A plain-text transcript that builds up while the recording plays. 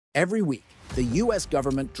Every week, the US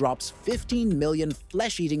government drops 15 million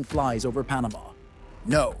flesh-eating flies over Panama.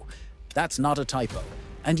 No, that's not a typo.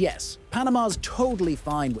 And yes, Panama's totally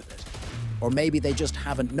fine with it. Or maybe they just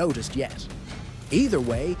haven't noticed yet. Either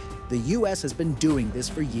way, the US has been doing this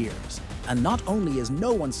for years, and not only is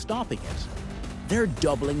no one stopping it, they're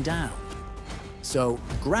doubling down. So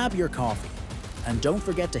grab your coffee, and don't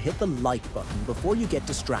forget to hit the like button before you get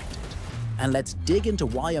distracted. And let's dig into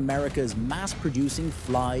why America is mass-producing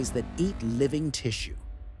flies that eat living tissue.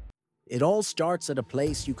 It all starts at a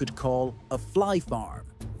place you could call a fly farm,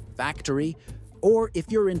 factory, or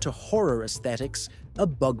if you're into horror aesthetics, a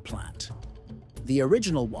bug plant. The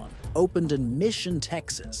original one opened in Mission,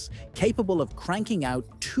 Texas, capable of cranking out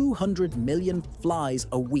 200 million flies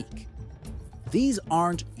a week. These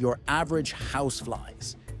aren't your average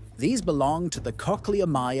houseflies. These belong to the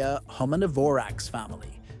Cochleomya hominivorax family,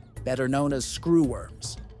 better known as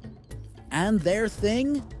screwworms. And their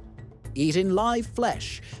thing? Eating live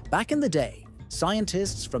flesh. Back in the day,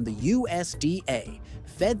 scientists from the USDA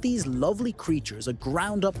fed these lovely creatures a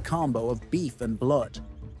ground-up combo of beef and blood.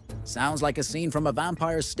 Sounds like a scene from a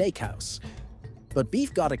vampire's steakhouse. But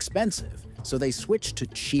beef got expensive, so they switched to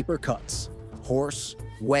cheaper cuts. Horse,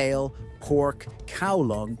 whale, pork, cow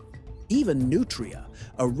lung, even nutria,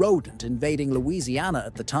 a rodent invading Louisiana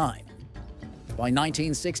at the time. By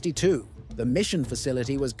 1962, the Mission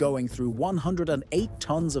facility was going through 108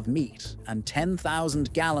 tons of meat and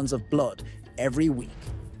 10,000 gallons of blood every week.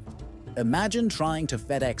 Imagine trying to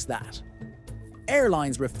FedEx that.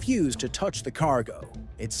 Airlines refused to touch the cargo.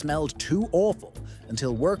 It smelled too awful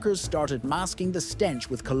until workers started masking the stench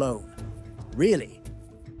with cologne. Really?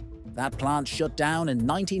 That plant shut down in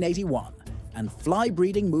 1981, and fly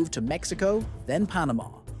breeding moved to Mexico, then Panama.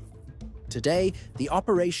 Today, the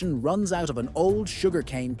operation runs out of an old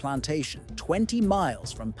sugarcane plantation 20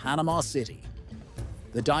 miles from Panama City.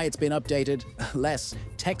 The diet's been updated, less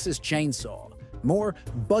Texas chainsaw, more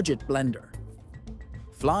budget blender.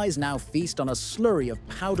 Flies now feast on a slurry of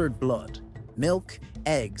powdered blood, milk,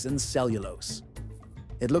 eggs, and cellulose.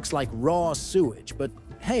 It looks like raw sewage, but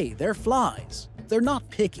hey, they're flies. They're not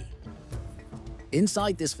picky.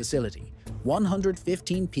 Inside this facility,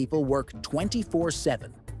 115 people work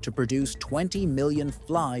 24/7 to produce 20 million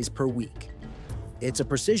flies per week. It's a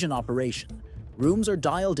precision operation. Rooms are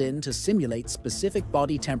dialed in to simulate specific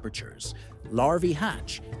body temperatures. Larvae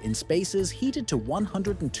hatch in spaces heated to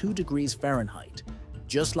 102 degrees Fahrenheit,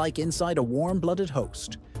 just like inside a warm-blooded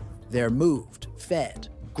host. They're moved, fed,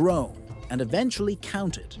 grown, and eventually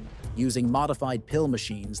counted, using modified pill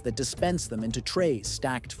machines that dispense them into trays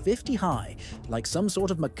stacked 50 high like some sort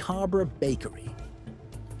of macabre bakery.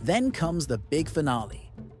 Then comes the big finale.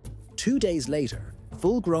 2 days later,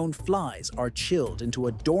 full-grown flies are chilled into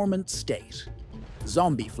a dormant state.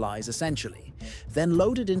 Zombie flies, essentially, then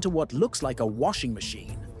loaded into what looks like a washing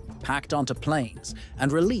machine, packed onto planes,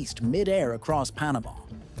 and released mid-air across Panama.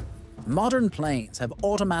 Modern planes have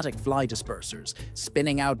automatic fly dispersers,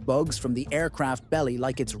 spinning out bugs from the aircraft belly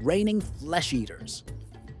like it's raining flesh-eaters.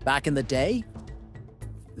 Back in the day,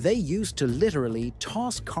 they used to literally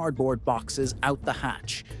toss cardboard boxes out the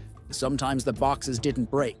hatch. Sometimes the boxes didn't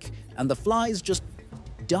break, and the flies just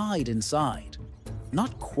died inside.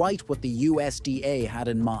 Not quite what the USDA had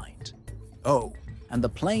in mind. Oh, and the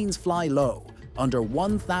planes fly low, under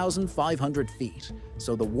 1,500 feet,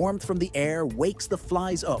 so the warmth from the air wakes the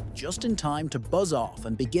flies up just in time to buzz off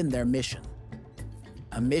and begin their mission.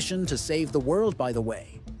 A mission to save the world, by the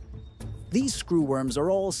way. These screwworms are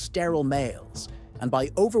all sterile males, and by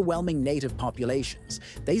overwhelming native populations,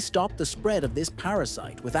 they stop the spread of this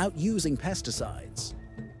parasite without using pesticides.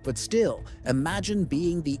 But still, imagine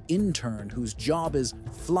being the intern whose job is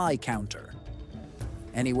fly counter.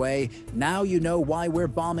 Anyway, now you know why we're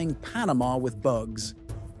bombing Panama with bugs.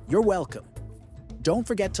 You're welcome. Don't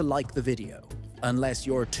forget to like the video, unless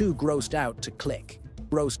you're too grossed out to click.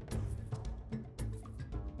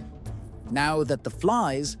 Now that the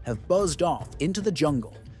flies have buzzed off into the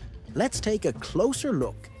jungle, let's take a closer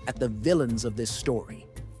look at the villains of this story.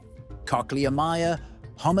 Cochleomya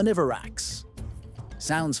hominivorax.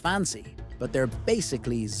 Sounds fancy, but they're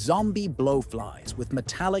basically zombie blowflies with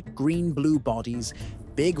metallic green-blue bodies,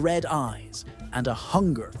 big red eyes, and a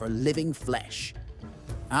hunger for living flesh.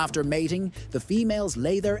 After mating, the females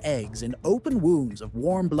lay their eggs in open wounds of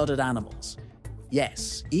warm-blooded animals.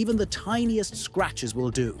 Yes, even the tiniest scratches will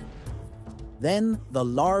do. Then the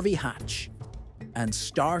larvae hatch and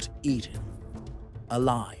start eating.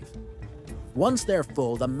 Alive. Once they're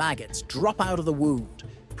full, the maggots drop out of the wound,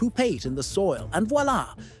 pupate in the soil, and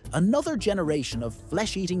voila! Another generation of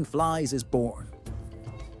flesh-eating flies is born.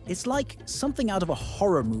 It's like something out of a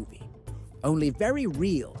horror movie. only very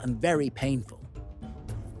real and very painful.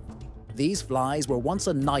 These flies were once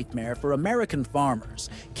a nightmare for American farmers,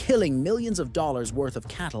 killing millions of dollars worth of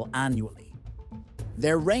cattle annually.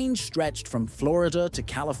 Their range stretched from Florida to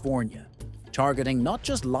California, targeting not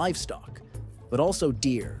just livestock, but also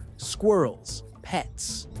deer, squirrels,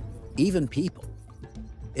 pets, even people.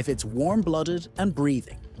 If it's warm-blooded and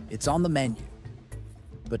breathing, it's on the menu.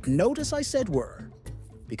 But notice I said were,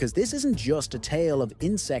 because this isn't just a tale of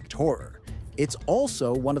insect horror, it's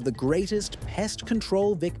also one of the greatest pest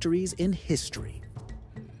control victories in history.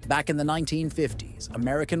 Back in the 1950s,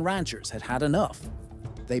 American ranchers had had enough.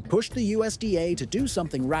 They pushed the USDA to do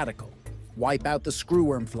something radical, wipe out the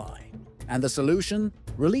screwworm fly. And the solution?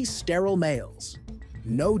 Release sterile males.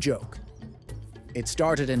 No joke. It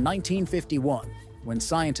started in 1951, when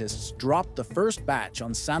scientists dropped the first batch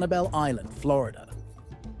on Sanibel Island, Florida.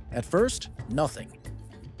 At first, nothing.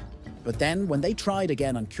 But then, when they tried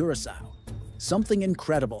again on Curacao, something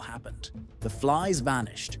incredible happened. The flies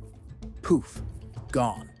vanished. Poof,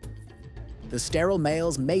 gone. The sterile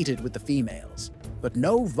males mated with the females, but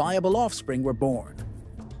no viable offspring were born.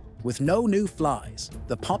 With no new flies,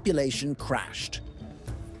 the population crashed.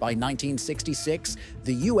 By 1966,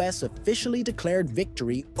 the US officially declared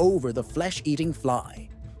victory over the flesh-eating fly.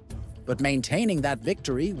 But maintaining that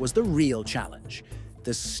victory was the real challenge.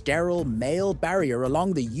 The sterile male barrier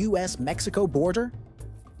along the US-Mexico border?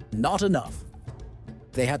 Not enough.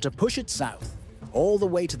 They had to push it south, all the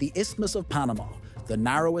way to the Isthmus of Panama, the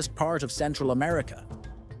narrowest part of Central America.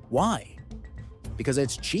 Why? Because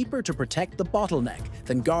it's cheaper to protect the bottleneck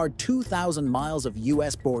than guard 2,000 miles of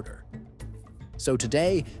US border. So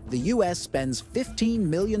today, the US spends $15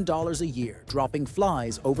 million a year dropping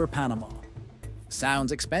flies over Panama.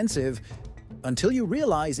 Sounds expensive, until you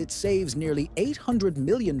realize it saves nearly $800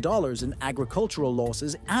 million in agricultural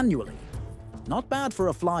losses annually. Not bad for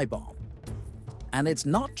a fly bomb. And it's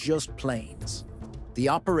not just planes. The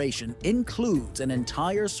operation includes an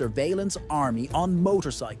entire surveillance army on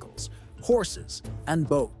motorcycles, horses, and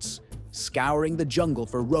boats, scouring the jungle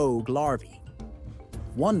for rogue larvae.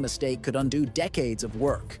 One mistake could undo decades of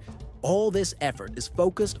work. All this effort is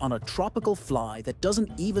focused on a tropical fly that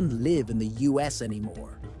doesn't even live in the US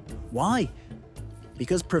anymore. Why?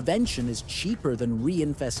 Because prevention is cheaper than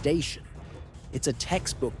reinfestation. It's a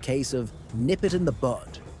textbook case of nip it in the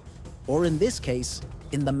bud. Or in this case,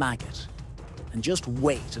 in the maggot. And just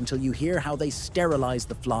wait until you hear how they sterilize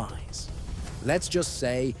the flies. Let's just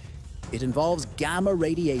say it involves gamma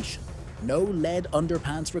radiation, no lead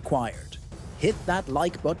underpants required. Hit that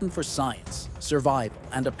like button for science, survival,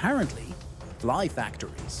 and apparently, fly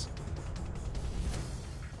factories.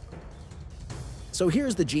 So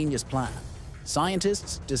here's the genius plan.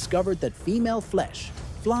 Scientists discovered that female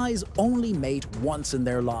flies only mate once in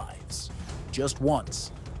their lives. Just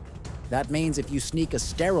once. That means if you sneak a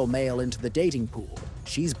sterile male into the dating pool,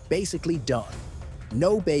 she's basically done.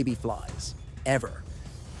 No baby flies. Ever.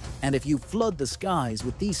 And if you flood the skies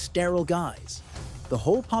with these sterile guys, the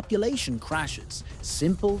whole population crashes.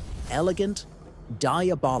 Simple, elegant,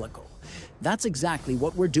 diabolical. That's exactly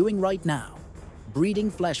what we're doing right now.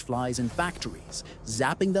 Breeding flesh flies in factories,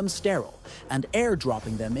 zapping them sterile, and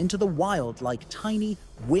airdropping them into the wild like tiny,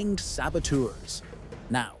 winged saboteurs.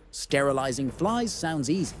 Now, sterilizing flies sounds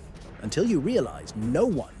easy, until you realize no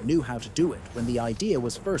one knew how to do it when the idea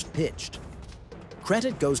was first pitched.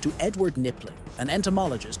 Credit goes to Edward Nipling, an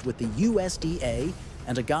entomologist with the USDA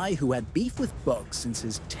and a guy who had beef with bugs since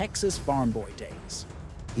his Texas farm boy days.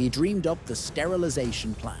 He dreamed up the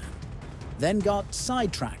sterilization plan, then got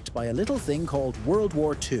sidetracked by a little thing called World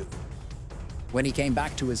War II. When he came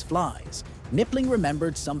back to his flies, Nipling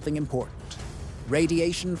remembered something important.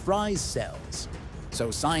 Radiation fries cells. So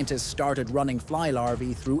scientists started running fly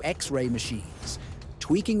larvae through X-ray machines,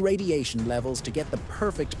 tweaking radiation levels to get the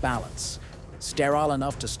perfect balance. Sterile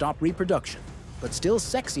enough to stop reproduction, but still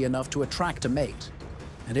sexy enough to attract a mate.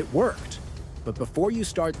 And it worked. But before you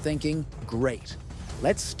start thinking, great,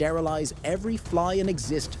 let's sterilize every fly in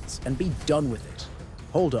existence and be done with it.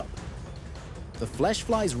 Hold up. The flesh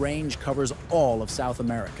fly's range covers all of South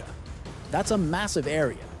America. That's a massive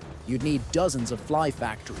area. You'd need dozens of fly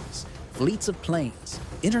factories, fleets of planes,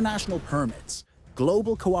 international permits,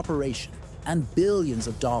 global cooperation, and billions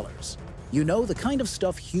of dollars. You know, the kind of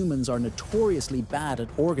stuff humans are notoriously bad at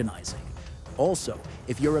organizing. Also,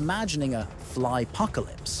 if you're imagining a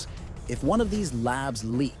fly-pocalypse, if one of these labs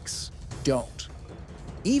leaks, don't.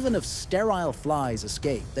 Even if sterile flies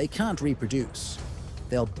escape, they can't reproduce.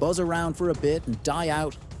 They'll buzz around for a bit and die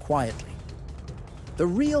out quietly. The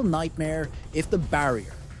real nightmare if the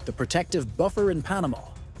barrier, the protective buffer in Panama,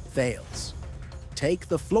 fails. Take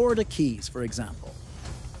the Florida Keys, for example.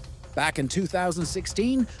 Back in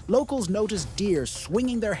 2016, locals noticed deer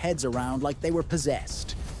swinging their heads around like they were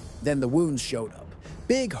possessed. Then the wounds showed up,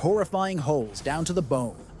 big horrifying holes down to the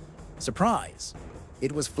bone. Surprise!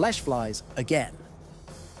 It was flesh flies again.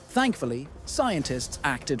 Thankfully, scientists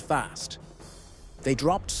acted fast. They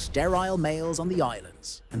dropped sterile males on the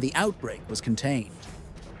islands, and the outbreak was contained.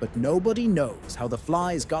 But nobody knows how the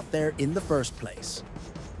flies got there in the first place.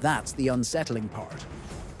 That's the unsettling part.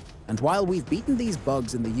 And while we've beaten these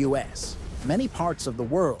bugs in the US, many parts of the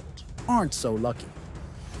world aren't so lucky.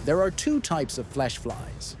 There are two types of flesh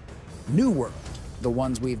flies. New World, the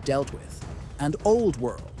ones we've dealt with, and Old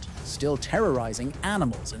World, still terrorizing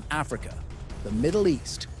animals in Africa, the Middle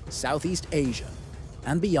East, Southeast Asia,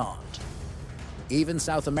 and beyond. Even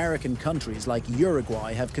South American countries like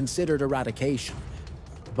Uruguay have considered eradication.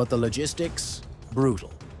 But the logistics,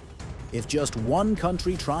 brutal. If just one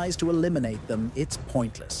country tries to eliminate them, it's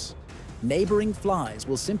pointless. Neighboring flies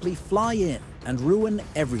will simply fly in and ruin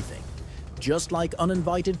everything, just like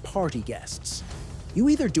uninvited party guests. You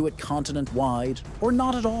either do it continent-wide or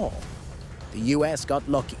not at all. The US got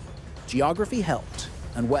lucky, geography helped,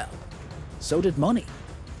 and well, so did money.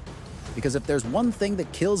 Because if there's one thing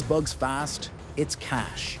that kills bugs fast, it's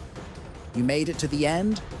cash. You made it to the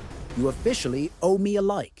end, you officially owe me a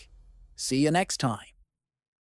like. See you next time.